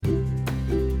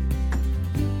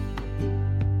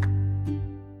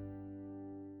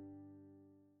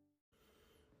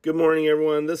Good morning,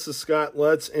 everyone. This is Scott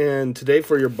Lutz, and today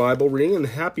for your Bible reading, and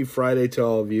happy Friday to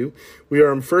all of you. We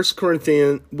are in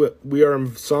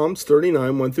Psalms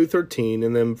 39, 1 through 13,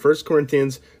 and then 1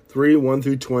 Corinthians 3, 1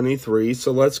 through 23.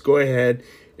 So let's go ahead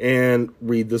and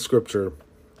read the scripture.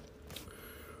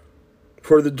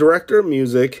 For the director of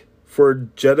music, for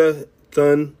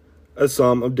Jeduthun, a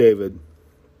psalm of David.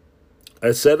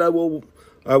 I said, I will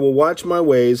watch my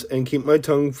ways and keep my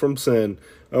tongue from sin.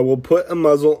 I will put a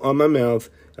muzzle on my mouth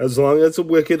as long as the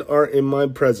wicked are in my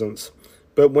presence.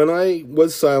 But when I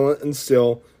was silent and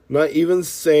still, not even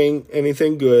saying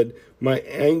anything good, my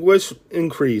anguish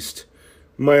increased.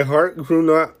 My heart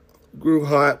grew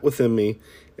hot within me,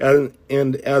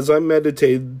 and as I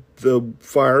meditated, the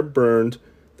fire burned.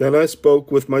 Then I spoke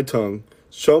with my tongue.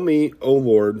 Show me, O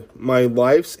Lord, my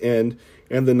life's end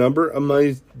and the number of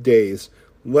my days.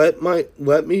 Let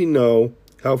me know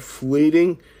how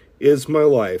fleeting is my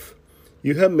life.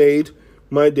 You have made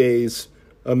my days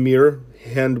a mere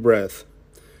handbreadth.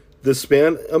 The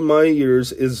span of my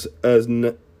years is as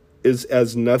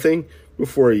nothing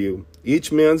before you.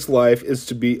 Each man's life is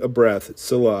to be a breath.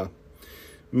 Selah.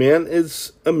 Man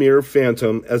is a mere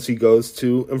phantom as he goes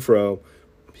to and fro.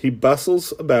 He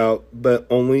bustles about, but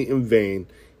only in vain.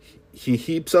 He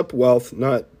heaps up wealth,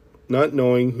 not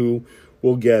knowing who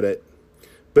will get it.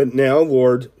 But now,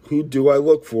 Lord, who do I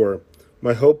look for?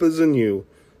 My hope is in you.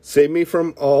 Save me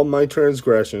from all my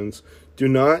transgressions. Do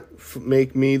not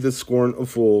make me the scorn of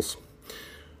fools.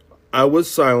 I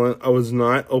was silent. I would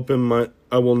not open my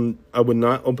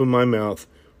mouth.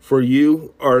 For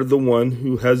you are the one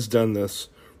who has done this.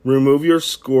 Remove your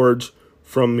scourge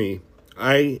from me.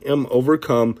 I am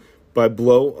overcome by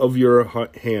blow of your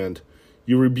hand.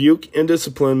 You rebuke and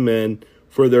discipline men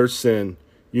for their sin.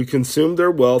 You consume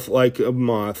their wealth like a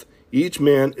moth. Each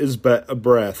man is but a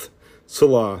breath.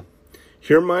 Selah.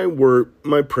 Hear my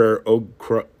prayer, O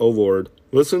Lord.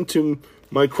 Listen to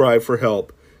my cry for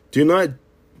help. Be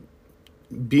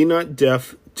not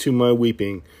deaf to my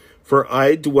weeping, for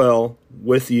I dwell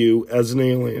with you as an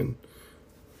alien,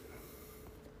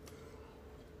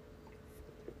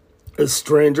 a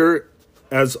stranger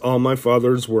as all my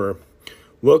fathers were.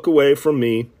 Look away from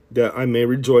me, that I may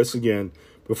rejoice again,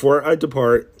 before I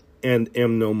depart and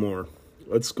am no more.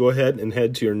 Let's go ahead and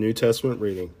head to your New Testament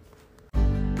reading.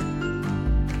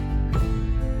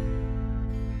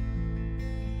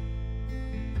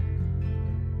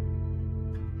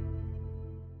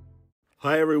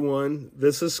 Hi, everyone.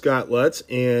 This is Scott Lutz,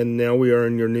 and now we are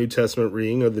in your New Testament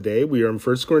reading of the day. We are in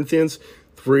 1 Corinthians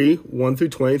 3, 1 through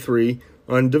 23,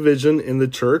 on division in the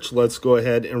church. Let's go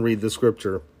ahead and read the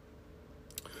scripture.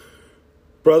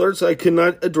 Brothers, I could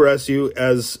not address you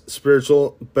as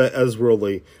spiritual, but as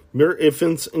worldly, mere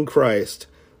infants in Christ.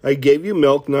 I gave you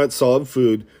milk, not solid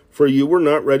food, for you were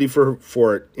not ready for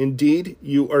it. Indeed,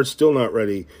 you are still not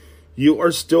ready. You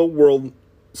are still worldly.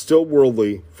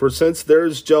 For since there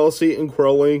is jealousy and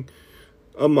quarreling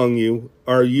among you,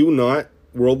 are you not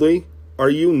worldly? Are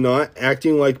you not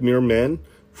acting like mere men?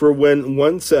 For when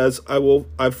one says,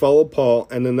 I follow Paul,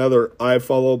 and another, I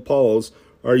follow Apollos,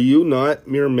 are you not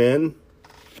mere men?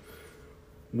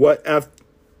 What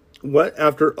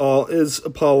after all is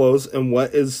Apollos, and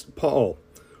what is Paul?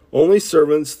 Only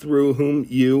servants through whom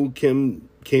you came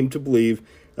to believe,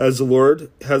 as the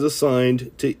Lord has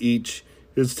assigned to each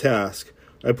his task.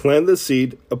 I planted the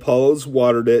seed, Apollos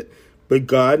watered it, but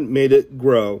God made it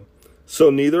grow. So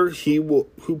neither he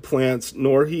who plants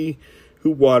nor he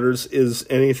who waters is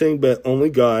anything, but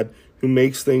only God who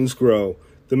makes things grow.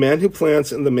 The man who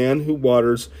plants and the man who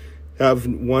waters have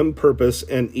one purpose,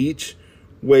 and each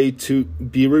way to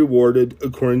be rewarded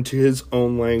according to his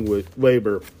own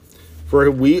labor.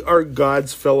 For we are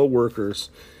God's fellow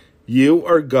workers. You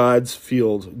are God's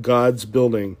field, God's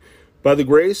building. By the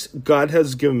grace God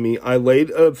has given me, I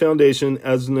laid a foundation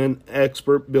as an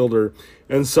expert builder,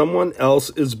 and someone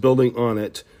else is building on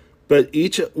it. But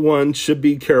each one should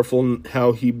be careful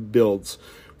how he builds.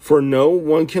 For no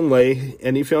one can lay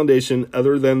any foundation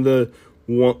other than the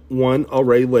one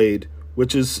already laid,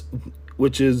 which is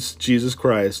Jesus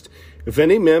Christ. If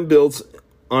any man builds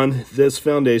on this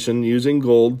foundation using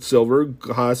gold, silver,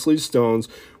 costly stones,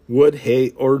 wood,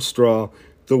 hay, or straw,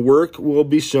 the work will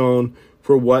be shown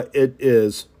for what it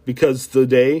is, because the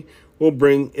day will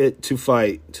bring it to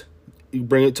light.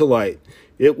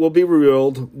 It will be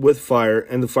revealed with fire,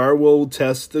 and the fire will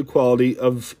test the quality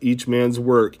of each man's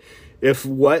work. If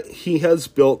what he has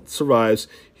built survives,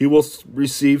 he will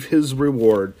receive his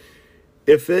reward.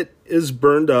 If it is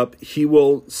burned up, he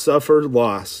will suffer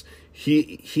loss.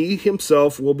 He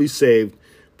himself will be saved,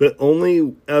 but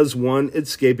only as one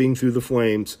escaping through the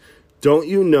flames. Don't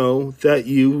you know that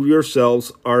you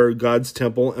yourselves are God's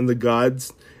temple and that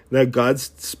God's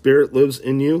Spirit lives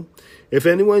in you? If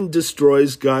anyone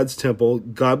destroys God's temple,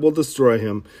 God will destroy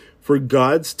him, for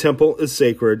God's temple is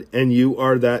sacred, and you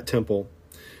are that temple.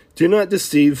 Do not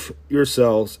deceive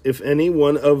yourselves. If any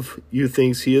one of you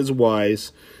thinks he is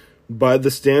wise, by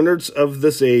the standards of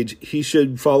this age, he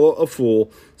should follow a fool,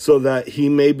 so that he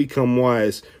may become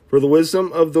wise. For the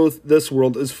wisdom of this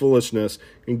world is foolishness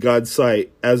in God's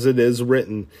sight, as it is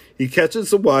written, He catches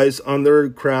the wise on their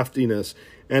craftiness.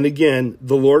 And again,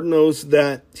 the Lord knows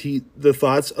that the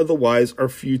thoughts of the wise are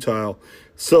futile.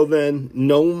 So then,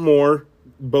 no more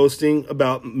boasting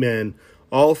about men.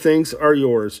 All things are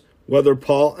yours, whether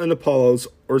Paul and Apollos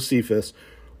or Cephas,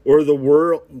 or the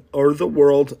world,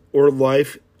 or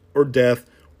life, or death,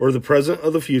 or the present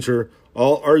or the future.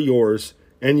 All are yours,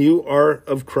 and you are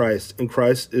of Christ, and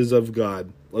Christ is of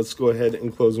God. Let's go ahead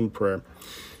and close in prayer.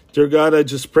 Dear God, I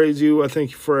just praise you. I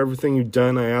thank you for everything you've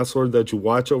done. I ask, Lord, that you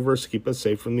watch over us, keep us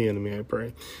safe from the enemy, I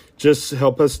pray. Just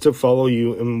help us to follow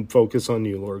you and focus on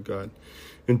you, Lord God.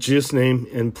 In Jesus' name,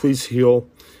 and please heal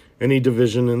any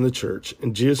division in the church.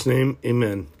 In Jesus' name,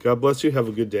 amen. God bless you. Have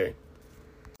a good day.